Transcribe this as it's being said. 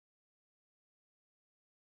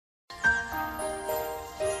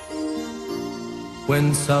when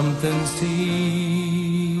something seems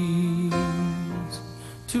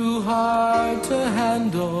too hard to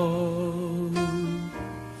handle,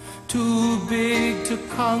 too big to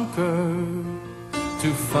conquer,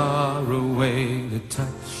 too far away to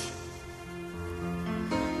touch.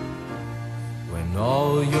 When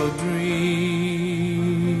all your dreams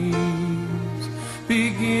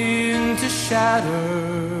begin to shatter,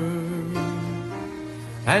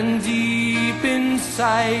 and deep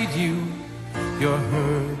inside you you're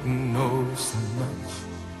hurting oh so much,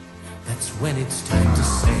 that's when it's time to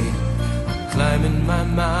say, I'm climbing my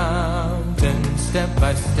mountain step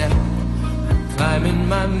by step, I'm climbing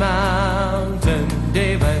my mountain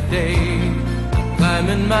day by day, I'm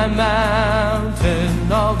climbing my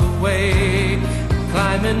mountain all the way, I'm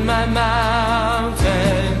climbing my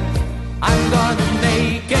mountain, I'm gonna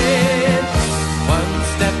make it one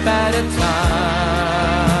step at a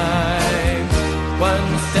time, one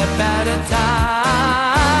step at a time,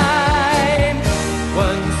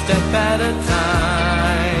 one step at a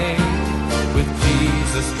time, with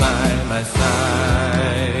Jesus by my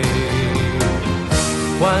side.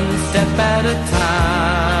 One step at a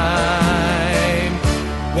time,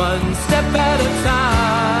 one step at a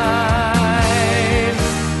time,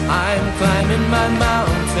 I'm climbing my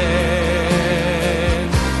mountain,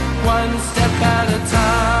 one step at a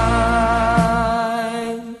time.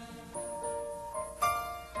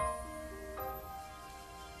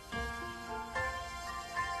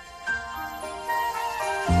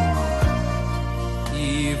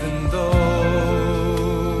 Even though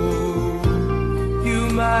you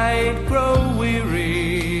might grow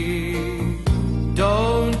weary,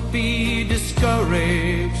 don't be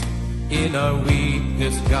discouraged. In our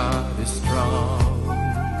weakness, God is strong.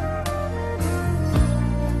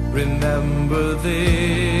 Remember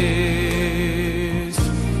this,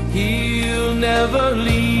 He'll never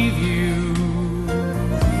leave you,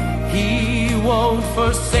 He won't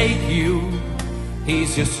forsake you.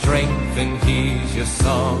 He's your strength and He's your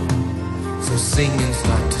song. So sing and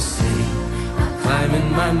start to sing. I'm climbing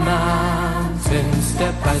my mountain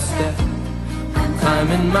step by step, I'm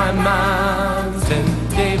climbing my mountain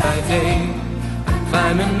day by day, I'm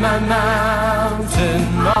climbing my mountain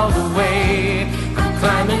all the way, I'm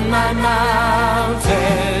climbing my mountain.